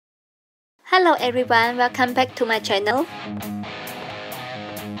Hello everyone, welcome back to my channel.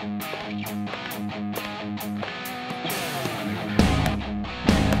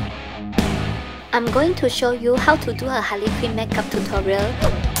 I'm going to show you how to do a Harley Quinn makeup tutorial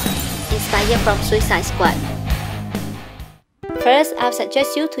inspired from Suicide Squad. First, I'll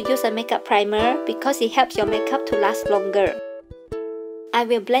suggest you to use a makeup primer because it helps your makeup to last longer. I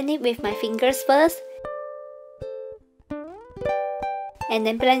will blend it with my fingers first and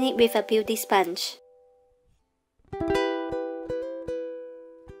then blend it with a beauty sponge.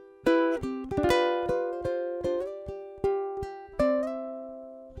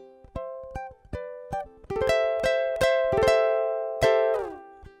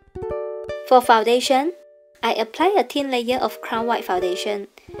 For foundation, I apply a thin layer of Crown White foundation.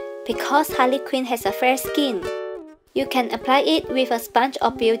 Because Harley Quinn has a fair skin, you can apply it with a sponge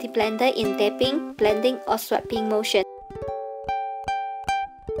or beauty blender in tapping, blending or swiping motion.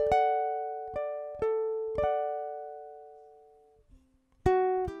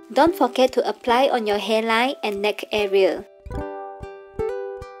 Don't forget to apply on your hairline and neck area.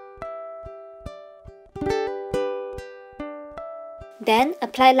 Then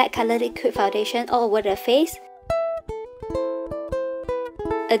apply light color liquid foundation all over the face.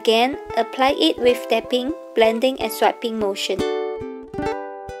 Again, apply it with tapping, blending and swiping motion.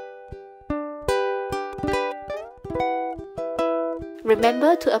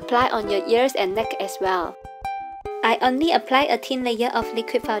 Remember to apply on your ears and neck as well. I only apply a thin layer of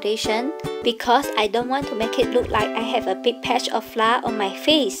liquid foundation because I don't want to make it look like I have a big patch of flour on my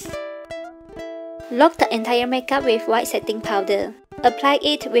face. Lock the entire makeup with white setting powder. Apply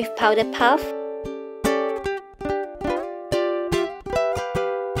it with powder puff.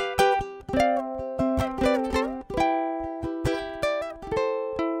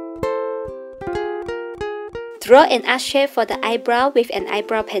 Draw an arch shape for the eyebrow with an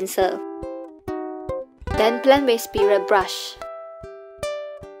eyebrow pencil. Then blend with spiral brush.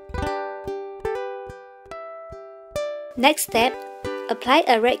 Next step, apply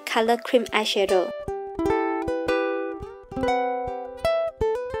a red color cream eyeshadow.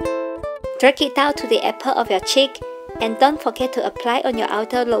 Drag it down to the apple of your cheek and don't forget to apply on your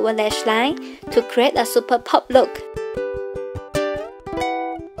outer lower lash line to create a super pop look.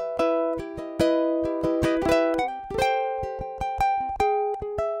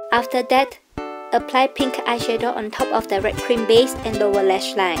 After that, apply pink eyeshadow on top of the red cream base and lower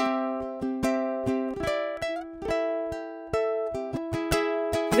lash line.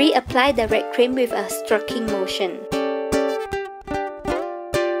 Reapply the red cream with a stroking motion.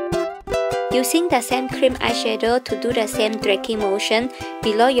 Using the same cream eyeshadow to do the same dragging motion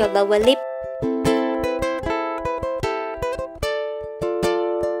below your lower lip.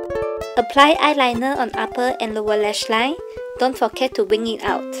 Apply eyeliner on upper and lower lash line. Don't forget to wing it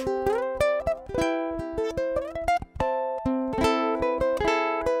out.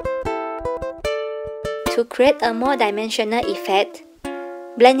 To create a more dimensional effect,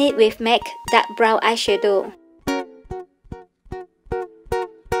 blend it with MAC dark brown eyeshadow.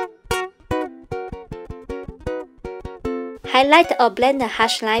 Highlight or blend the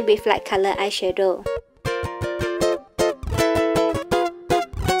harsh line with light color eyeshadow.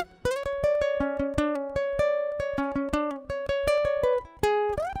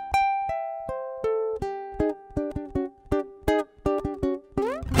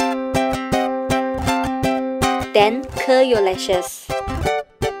 Then curl your lashes.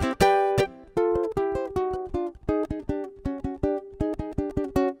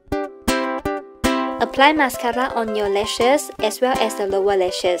 Apply mascara on your lashes as well as the lower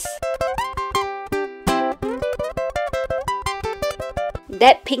lashes.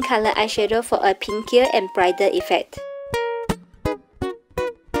 Dab pink color eyeshadow for a pinkier and brighter effect.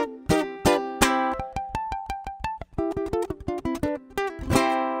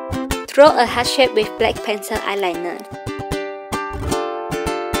 Draw a heart shape with black pencil eyeliner.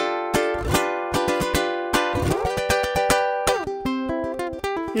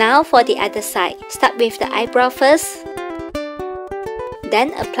 Now for the other side, start with the eyebrow first.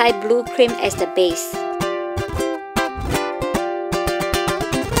 Then apply blue cream as the base.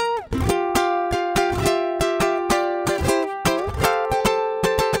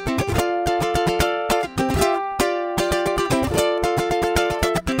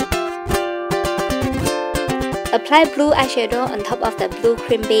 Apply blue eyeshadow on top of the blue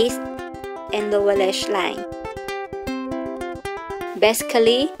cream base and lower lash line.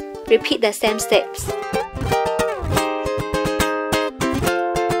 Basically, repeat the same steps.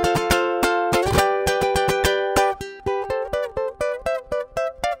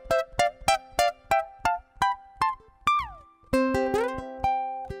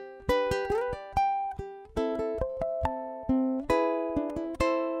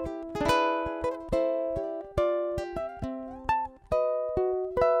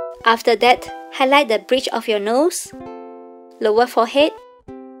 After that, highlight the bridge of your nose, lower forehead,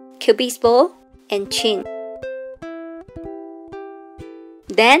 cupid's bow, and chin.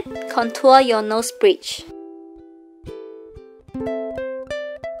 Then, contour your nose bridge.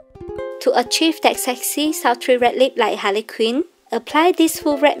 To achieve that sexy, sultry red lip like Harley Quinn, apply this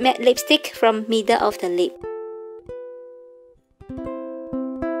full red matte lipstick from middle of the lip.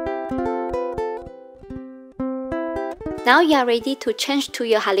 Now you are ready to change to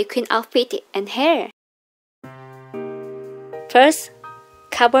your Harley Quinn outfit and hair. First,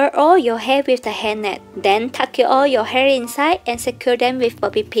 cover all your hair with the hairnet. Then tuck all your hair inside and secure them with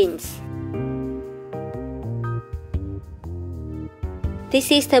bobby pins. This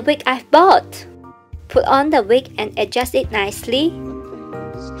is the wig I've bought. Put on the wig and adjust it nicely.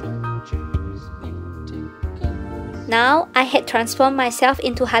 Now I had transformed myself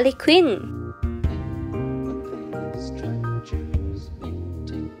into Harley Quinn.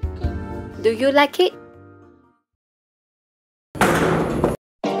 Do you like it?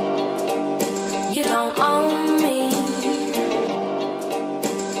 You don't own me.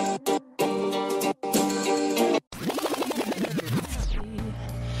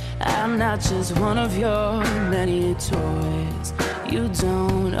 I'm not just one of your many toys. You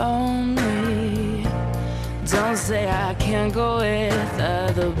don't own me. Don't say I can't go with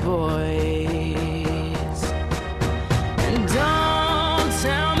other boys. And don't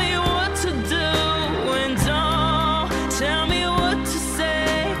tell me what to do, and don't tell me what to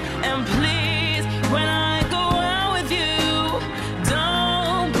say. And please, when I go out with you,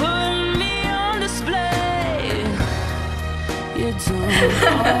 don't put me on display. You don't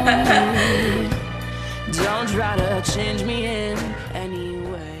own me. Don't try to change me in any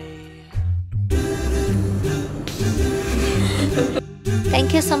way.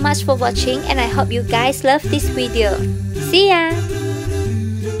 Thank you so much for watching, and I hope you guys love this video. See ya!